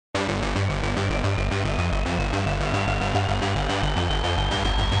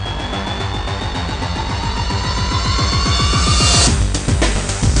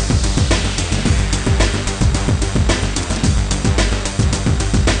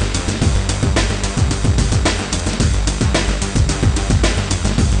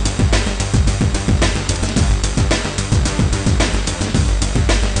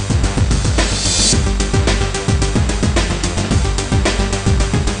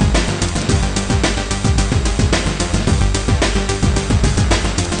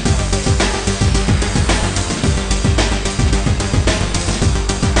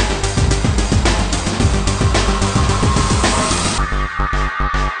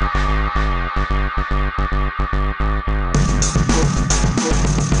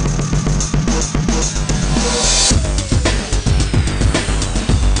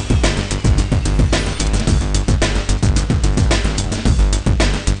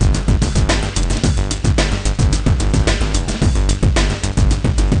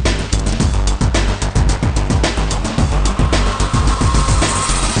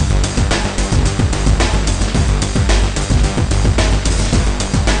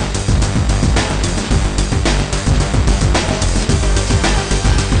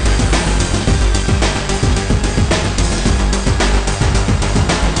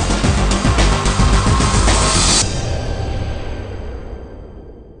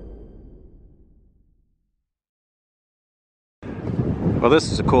Well,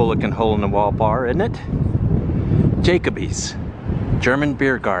 this is a cool looking hole in the wall bar, isn't it? Jacoby's German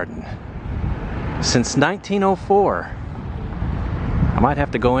beer garden. Since 1904. I might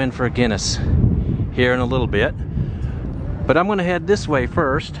have to go in for a Guinness here in a little bit. But I'm gonna head this way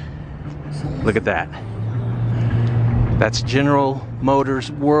first. Look at that. That's General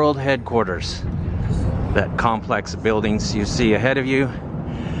Motors World Headquarters. That complex of buildings you see ahead of you,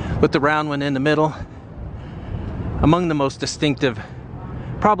 with the round one in the middle. Among the most distinctive,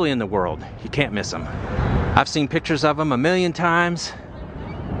 probably in the world. You can't miss them. I've seen pictures of them a million times.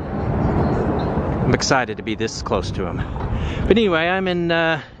 I'm excited to be this close to them. But anyway, I'm in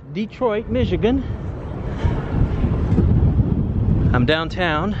Detroit, Michigan. I'm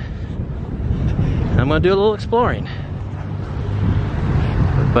downtown. I'm gonna do a little exploring.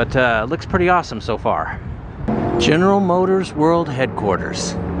 But looks pretty awesome so far. General Motors World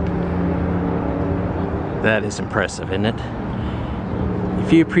Headquarters. That is impressive, isn't it?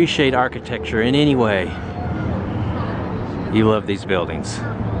 If you appreciate architecture in any way, you love these buildings.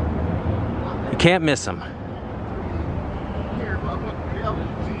 You can't miss them.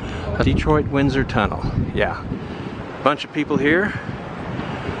 Detroit Windsor Tunnel. Yeah. Bunch of people here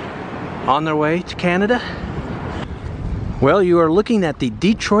on their way to Canada. Well, you are looking at the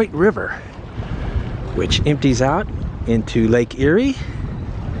Detroit River, which empties out into Lake Erie.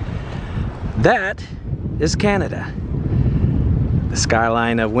 That is Canada. The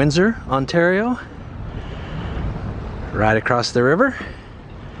skyline of Windsor, Ontario, right across the river.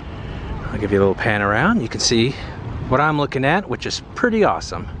 I'll give you a little pan around. You can see what I'm looking at, which is pretty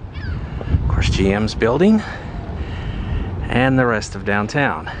awesome. Of course, GM's building and the rest of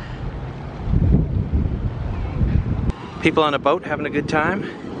downtown. People on a boat having a good time.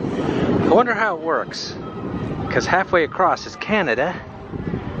 I wonder how it works, because halfway across is Canada.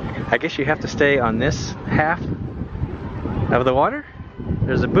 I guess you have to stay on this half of the water.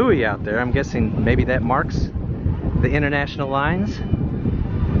 There's a buoy out there. I'm guessing maybe that marks the international lines.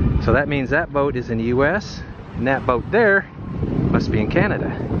 So that means that boat is in the US and that boat there must be in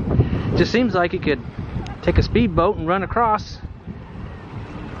Canada. Just seems like you could take a speedboat and run across,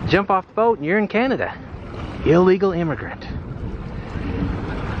 jump off the boat, and you're in Canada. Illegal immigrant.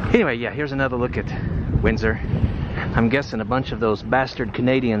 Anyway, yeah, here's another look at Windsor. I'm guessing a bunch of those bastard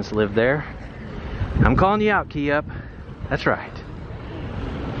Canadians live there. I'm calling you out, Key Up. That's right.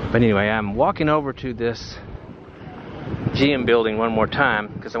 But anyway, I'm walking over to this GM building one more time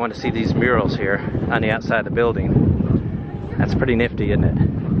because I want to see these murals here on the outside of the building. That's pretty nifty, isn't it?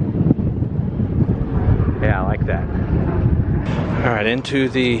 Yeah, I like that. Alright, into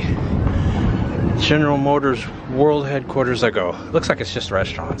the General Motors World Headquarters I go. Looks like it's just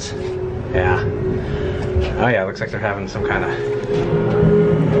restaurants. Yeah. Oh yeah, looks like they're having some kind of...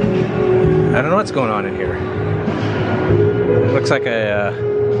 I don't know what's going on in here. Looks like a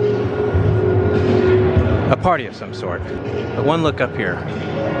party of some sort. But one look up here.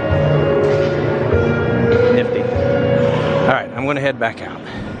 Nifty. Alright, I'm going to head back out.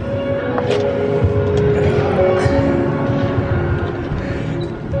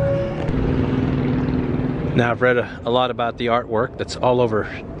 Now I've read a lot about the artwork that's all over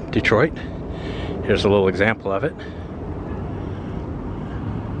Detroit. Here's a little example of it.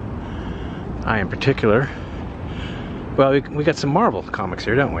 I in particular, well, we got some Marvel comics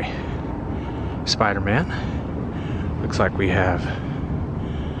here, don't we? Spider-Man. Looks like we have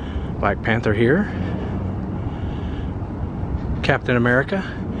Black Panther here. Captain America.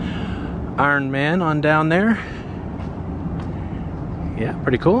 Iron Man on down there. Yeah,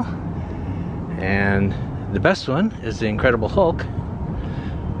 pretty cool. And the best one is the Incredible Hulk.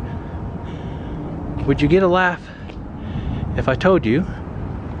 Would you get a laugh if I told you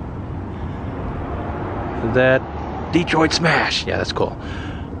that Detroit Smash, yeah, that's cool,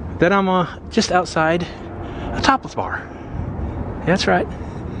 that I'm just outside a topless bar. Yeah, that's right,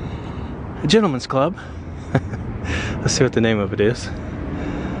 a gentleman's club. Let's see what the name of it is.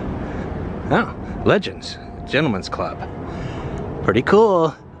 Oh, Legends Gentleman's Club. Pretty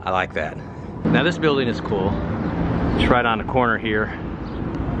cool. I like that. Now this building is cool. It's right on the corner here.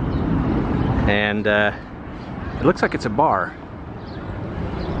 And it looks like it's a bar,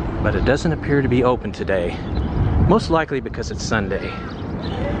 but it doesn't appear to be open today. Most likely because it's Sunday.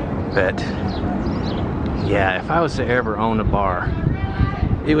 But yeah, if I was to ever own a bar,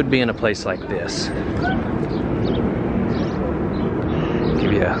 it would be in a place like this.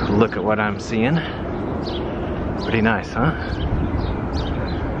 Give you a look at what I'm seeing. Pretty nice, huh?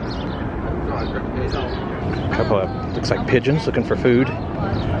 A couple of, looks like pigeons looking for food.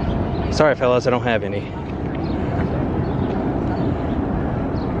 Sorry fellas, I don't have any.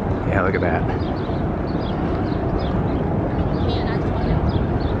 Yeah, look at that.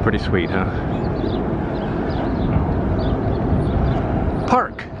 Pretty sweet, huh?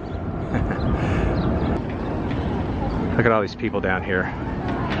 Park! Look at all these people down here.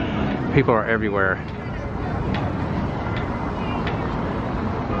 People are everywhere.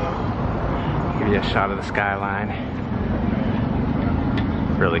 Give you a shot of the skyline.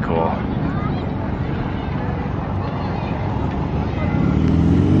 Really cool.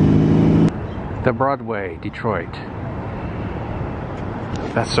 The Broadway, Detroit.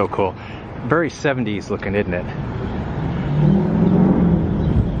 That's so cool. Very 70s looking, isn't it?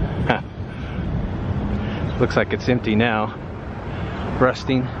 Huh. Looks like it's empty now.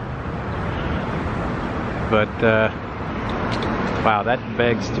 Rusting. But, wow, that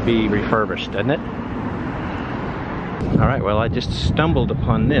begs to be refurbished, doesn't it? Alright, well, I just stumbled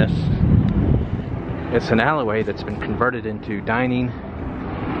upon this. It's an alleyway that's been converted into dining,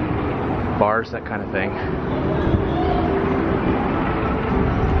 bars, that kind of thing.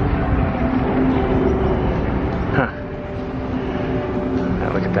 Huh.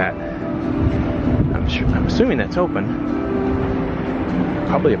 Now look at that. I'm assuming that's open.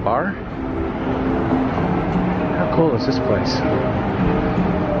 Probably a bar. How cool is this place?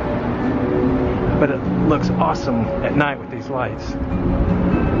 But it looks awesome at night with these lights.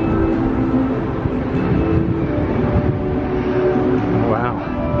 Wow.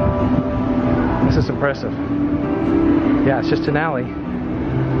 This is impressive. Yeah, it's just an alley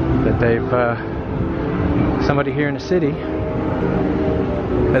that they've, somebody here in the city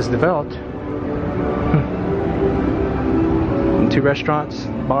has developed. And 2 restaurants,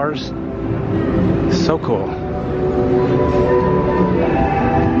 bars. So cool.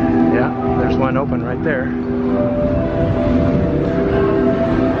 Yeah, there's one open right there.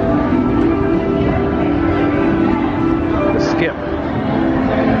 The Skip.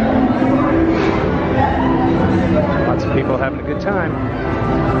 Lots of people having a good time.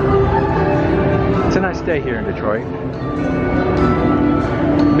 It's a nice day here in Detroit.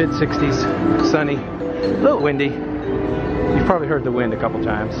 Mid-60s, sunny, a little windy. You've probably heard the wind a couple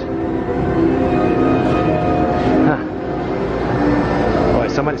times. Huh. Boy,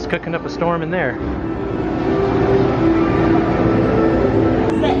 somebody's cooking up a storm in there.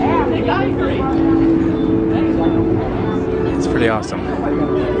 It's pretty awesome.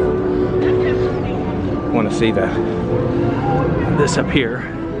 Want to see this up here.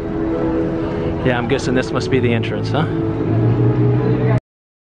 Yeah, I'm guessing this must be the entrance, huh?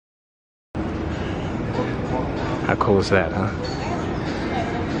 How cool is that, huh?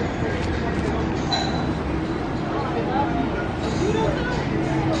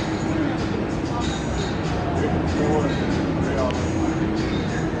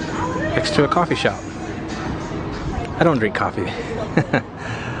 Next to a coffee shop. I don't drink coffee.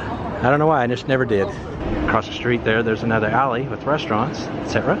 I don't know why, I just never did. Across the street there's another alley with restaurants,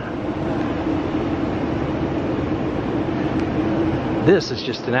 etc. This is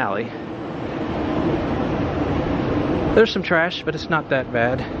just an alley. There's some trash, but it's not that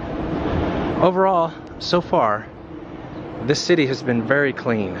bad. Overall, so far, this city has been very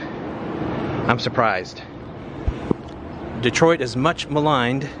clean. I'm surprised. Detroit is much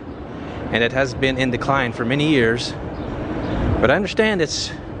maligned, and it has been in decline for many years. But I understand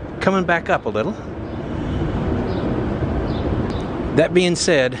it's coming back up a little. That being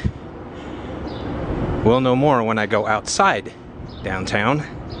said, we'll know more when I go outside downtown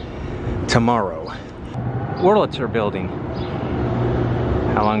tomorrow. Wurlitzer building.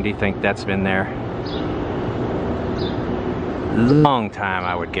 How long do you think that's been there? Long time,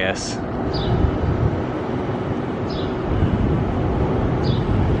 I would guess.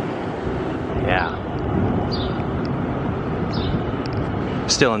 Yeah.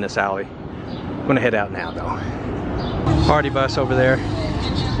 Still in this alley. I'm gonna head out now though. Party bus over there.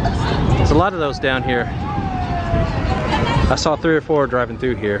 There's a lot of those down here. I saw 3 or 4 driving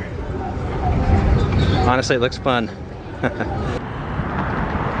through here. Honestly, it looks fun.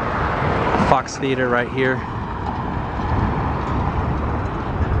 Fox Theater right here.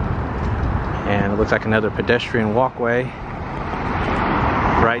 And it looks like another pedestrian walkway.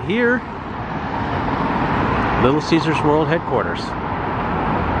 Right here, Little Caesars World Headquarters.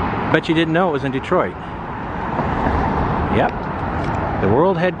 Bet you didn't know it was in Detroit. Yep, the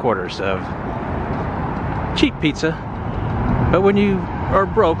world headquarters of cheap pizza. But when you are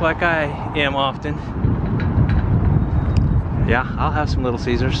broke like I am often, yeah, I'll have some Little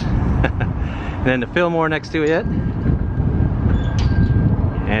Caesars. And then the Fillmore next to it.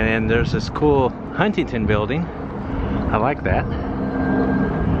 And then there's this cool Huntington building. I like that.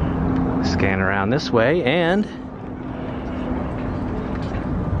 Scan around this way and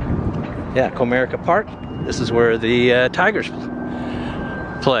yeah, Comerica Park. This is where the Tigers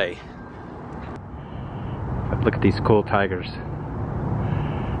play. Look at these cool tigers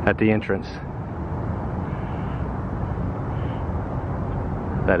at the entrance.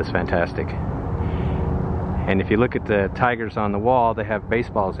 That is fantastic. And if you look at the tigers on the wall, they have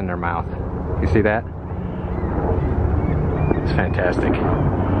baseballs in their mouth. You see that? It's fantastic.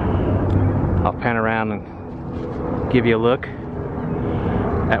 I'll pan around and give you a look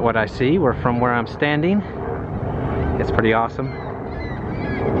at what I see from where I'm standing. It's pretty awesome.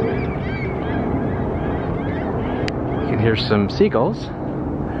 You can hear some seagulls.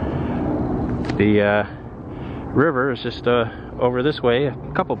 The river is just over this way, a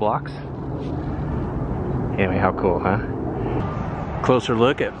couple blocks. Anyway, how cool, huh? Closer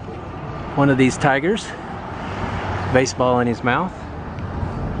look at one of these tigers. Baseball in his mouth.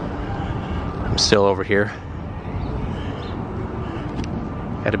 I'm still over here.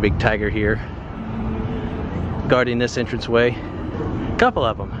 Got a big tiger here guarding this entranceway. A couple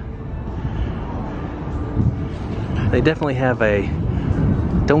of them. They definitely have a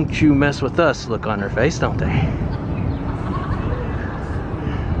 "don't you mess with us" look on their face, don't they?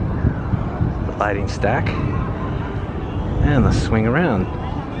 The lighting stack. And let's swing around.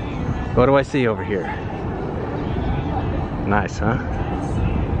 What do I see over here? Nice, huh?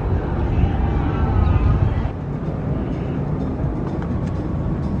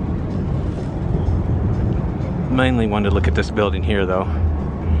 Mainly wanted to look at this building here though.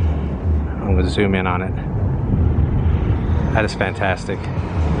 I'm going to zoom in on it. That is fantastic.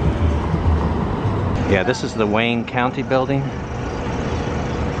 Yeah, this is the Wayne County building.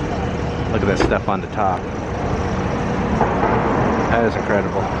 Look at that stuff on the top. That is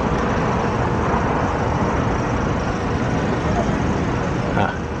incredible.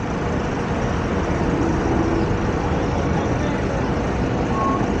 Huh.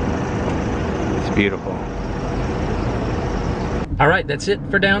 It's beautiful. Alright, that's it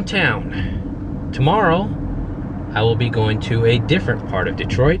for downtown. Tomorrow, I will be going to a different part of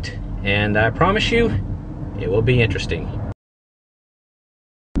Detroit, and I promise you, it will be interesting.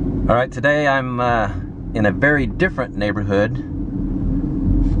 Alright, today I'm in a very different neighborhood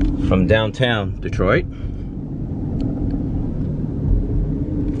from downtown Detroit.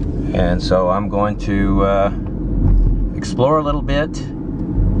 And so I'm going to explore a little bit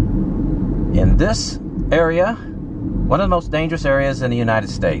in this area, one of the most dangerous areas in the United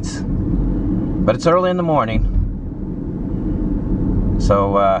States. But it's early in the morning,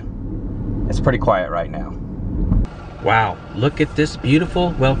 so it's pretty quiet right now. Wow, look at this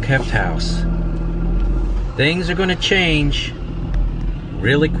beautiful, well-kept house. Things are going to change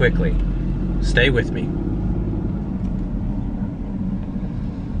really quickly. Stay with me.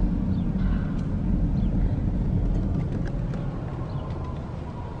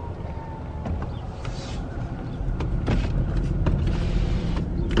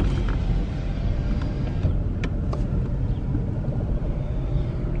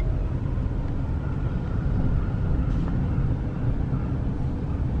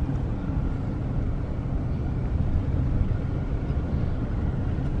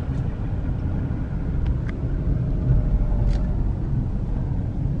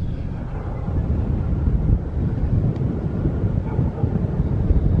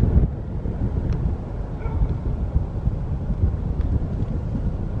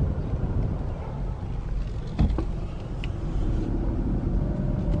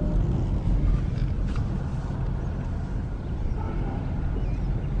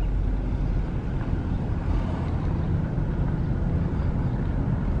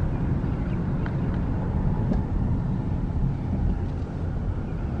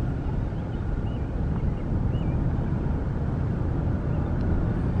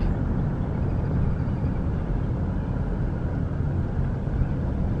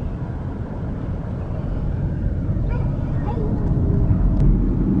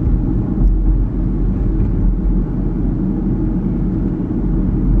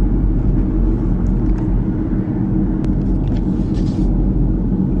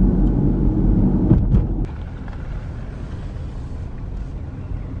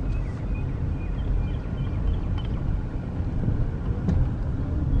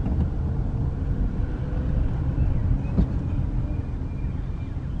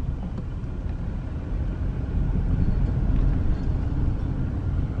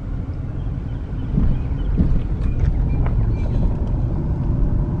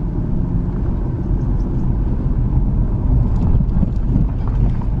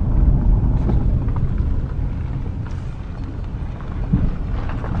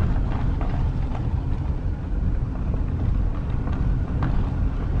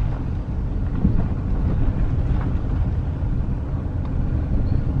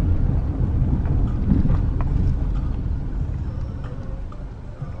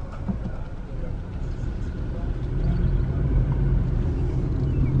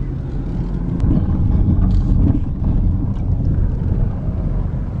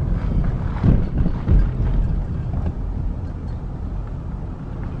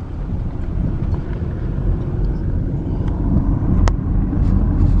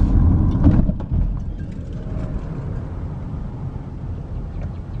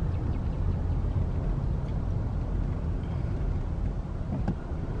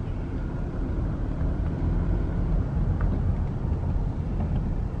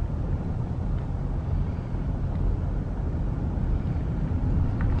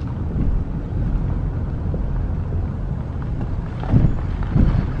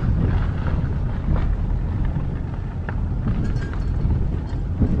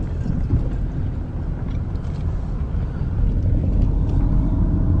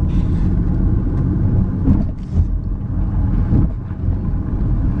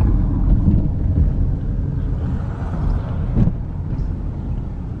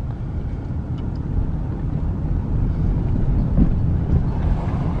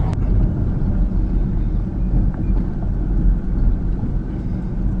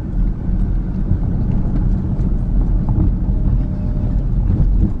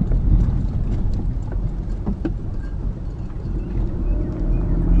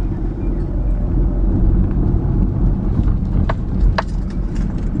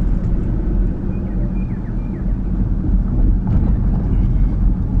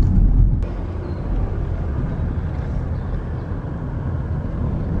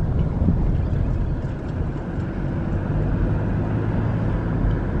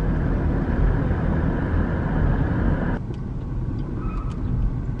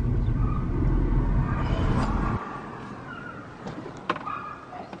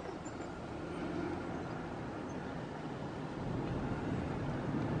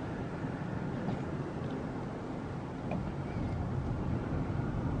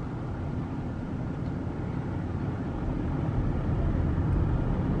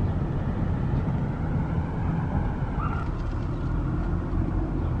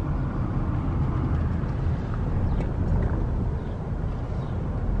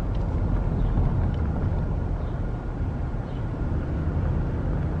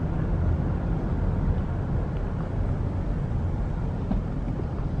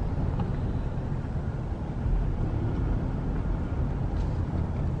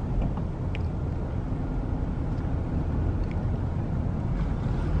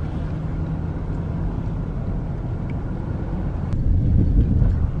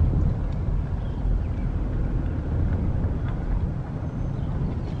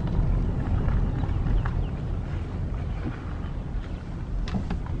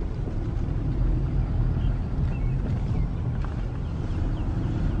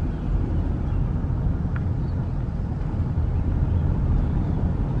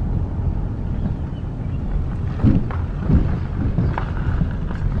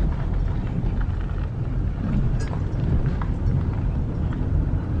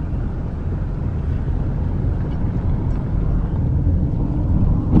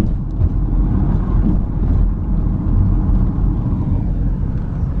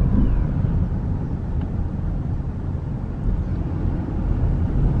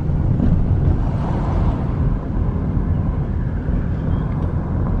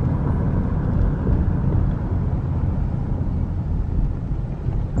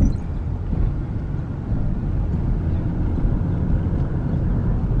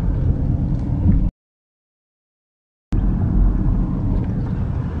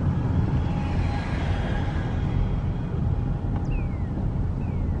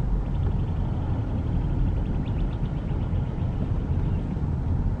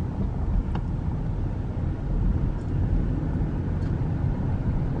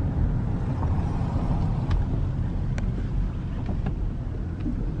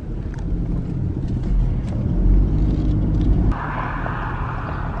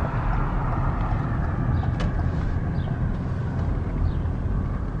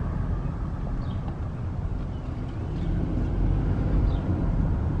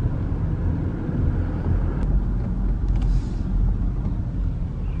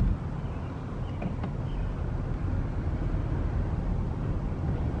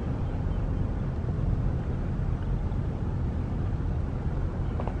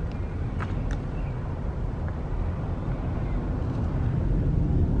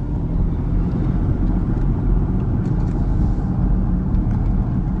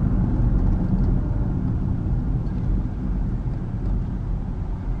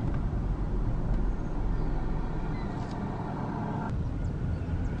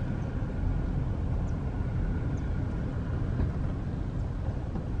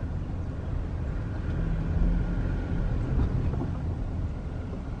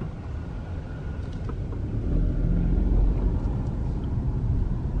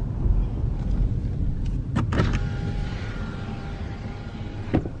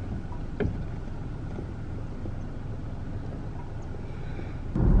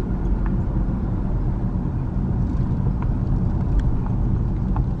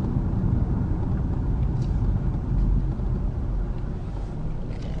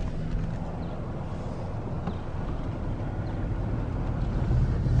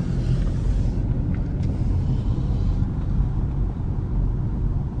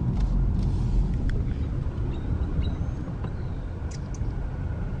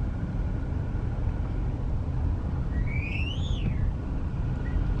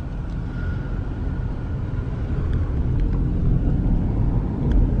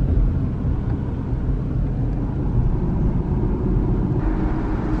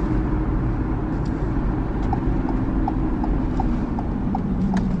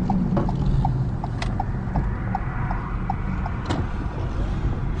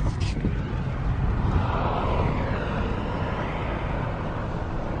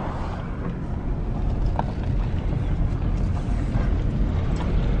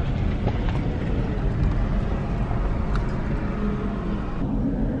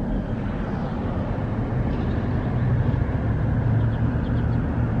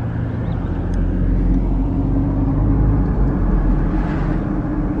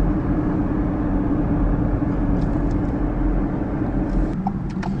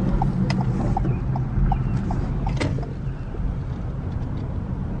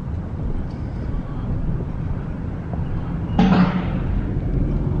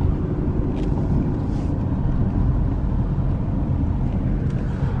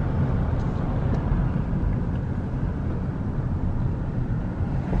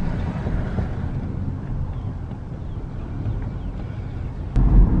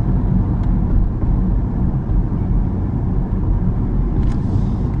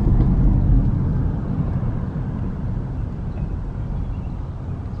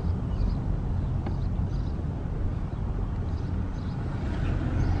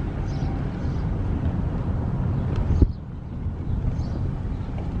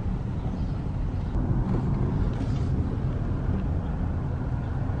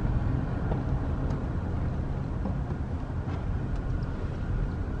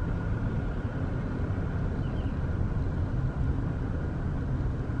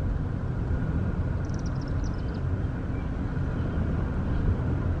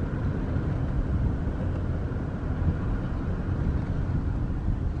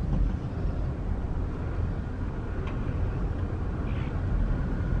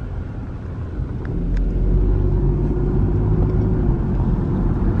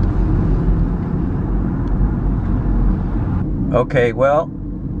 Okay, well,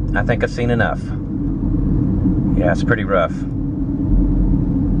 I think I've seen enough. Yeah, it's pretty rough.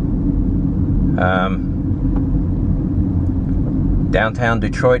 Downtown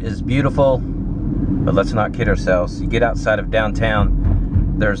Detroit is beautiful, but let's not kid ourselves. You get outside of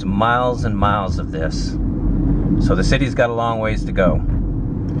downtown, there's miles and miles of this. So the city's got a long ways to go.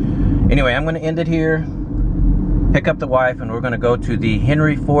 Anyway, I'm going to end it here, pick up the wife, and we're going to go to the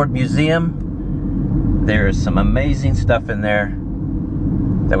Henry Ford Museum. There's some amazing stuff in there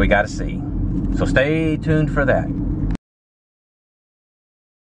that we got to see. So stay tuned for that.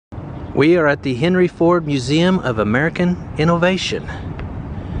 We are at the Henry Ford Museum of American Innovation.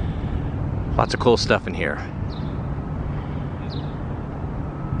 Lots of cool stuff in here.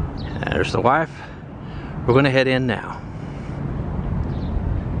 There's the wife. We're going to head in now.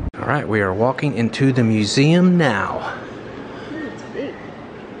 All right, we are walking into the museum now. It's big.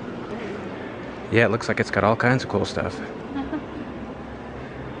 Yeah, it looks like it's got all kinds of cool stuff.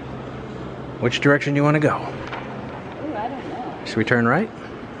 Which direction do you want to go? Ooh, I don't know. Should we turn right?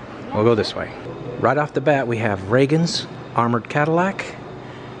 We'll go this way. Right off the bat, we have Reagan's armored Cadillac.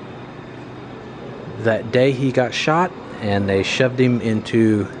 That day he got shot and they shoved him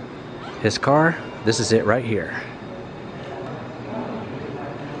into his car. This is it right here.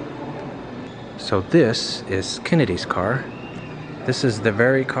 So this is Kennedy's car. This is the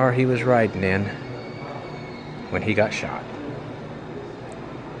very car he was riding in when he got shot.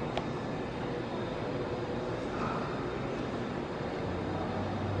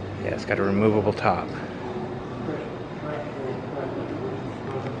 Yeah, it's got a removable top.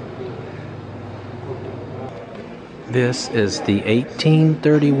 This is the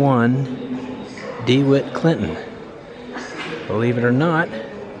 1831 DeWitt Clinton. Believe it or not,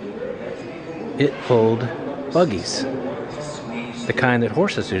 it pulled buggies, the kind that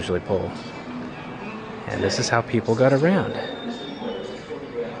horses usually pull. And this is how people got around.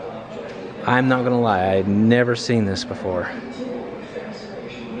 I'm not gonna lie, I'd never seen this before.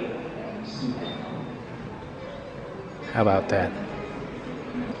 How about that?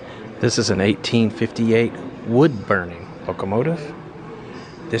 This is an 1858 wood-burning locomotive.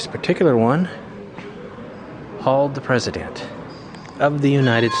 This particular one hauled the President of the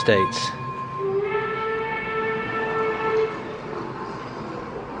United States.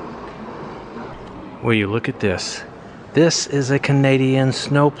 Will you look at this? This is a Canadian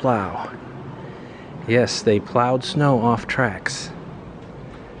snowplow. Yes, they plowed snow off tracks.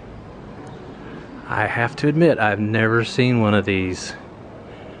 I have to admit, I've never seen one of these.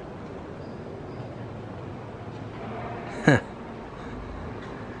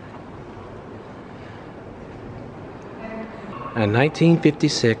 A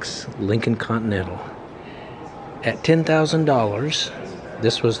 1956 Lincoln Continental. At $10,000,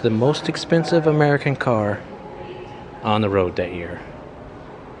 this was the most expensive American car on the road that year.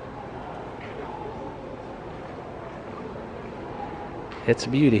 It's a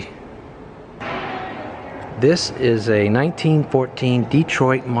beauty. This is a 1914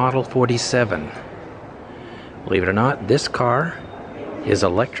 Detroit Model 47. Believe it or not, this car is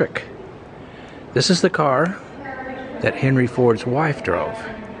electric. This is the car that Henry Ford's wife drove.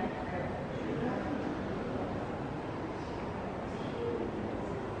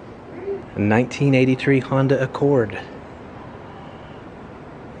 A 1983 Honda Accord.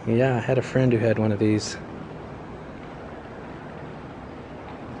 Yeah, I had a friend who had one of these.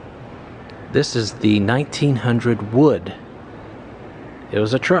 This is the 1900 Wood. It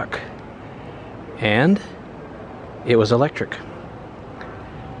was a truck. And it was electric.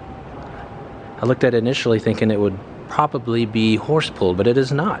 I looked at it initially thinking it would probably be horse-pulled, but it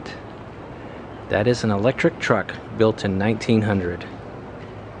is not. That is an electric truck built in 1900.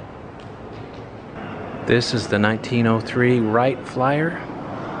 This is the 1903 Wright Flyer.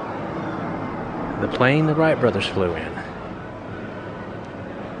 The plane the Wright brothers flew in.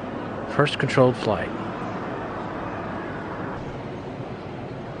 First controlled flight.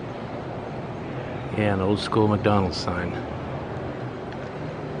 Yeah, an old school McDonald's sign.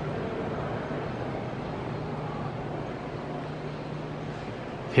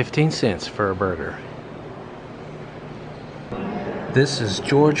 $0.15 for a burger. This is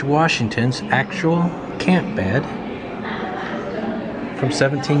George Washington's actual camp bed from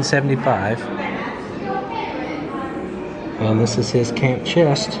 1775. And this is his camp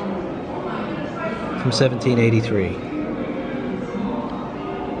chest from 1783.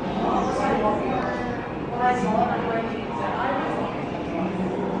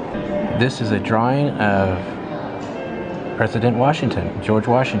 This is a drawing of President Washington, George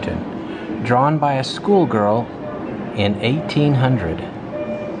Washington, drawn by a schoolgirl in 1800.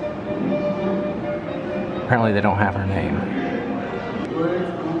 Apparently they don't have her name.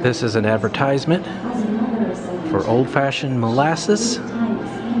 This is an advertisement for old-fashioned molasses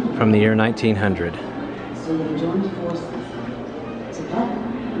from the year 1900. So they joined forces together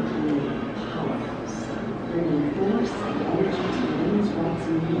became powerhouse, bringing force and energy to the women's rights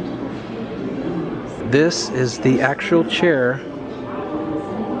movement. This is the actual chair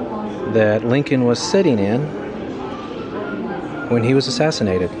that Lincoln was sitting in when he was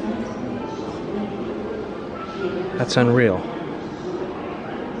assassinated. That's unreal.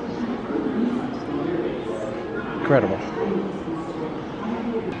 Incredible.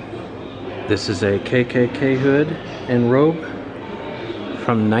 This is a KKK hood and robe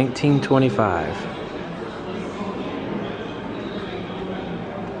from 1925.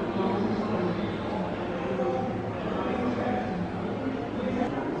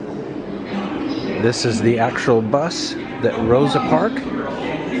 This is the actual bus that Rosa Parks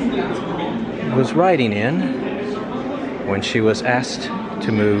was riding in when she was asked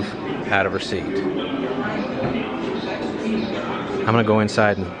to move out of her seat. I'm gonna go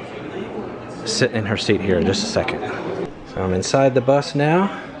inside and sit in her seat here in just a second. So I'm inside the bus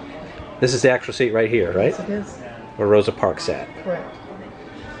now. This is the actual seat right here, right? Yes, it is. Where Rosa Parks sat. Correct.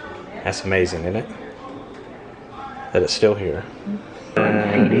 That's amazing, isn't it? That it's still here.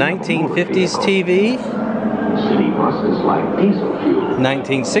 1950s TV. City buses like diesel fuel.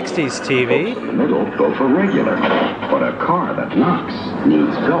 1960s TV. In the middle go for regular, but a car that knocks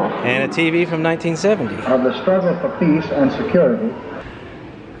needs go. And a TV from 1970. Of the struggle for peace and security.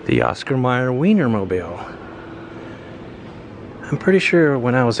 The Oscar Mayer Wienermobile. I'm pretty sure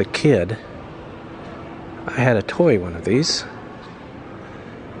when I was a kid, I had a toy one of these.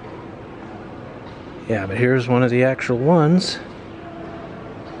 Yeah, but here's one of the actual ones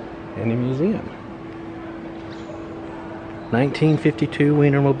in the museum. 1952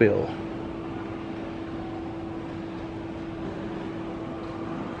 Wienermobile.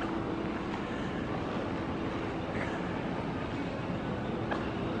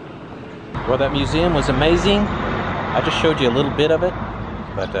 Well, that museum was amazing. I just showed you a little bit of it,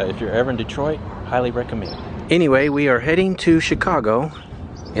 but if you're ever in Detroit, highly recommend. Anyway, we are heading to Chicago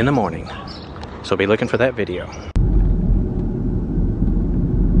in the morning, so be looking for that video.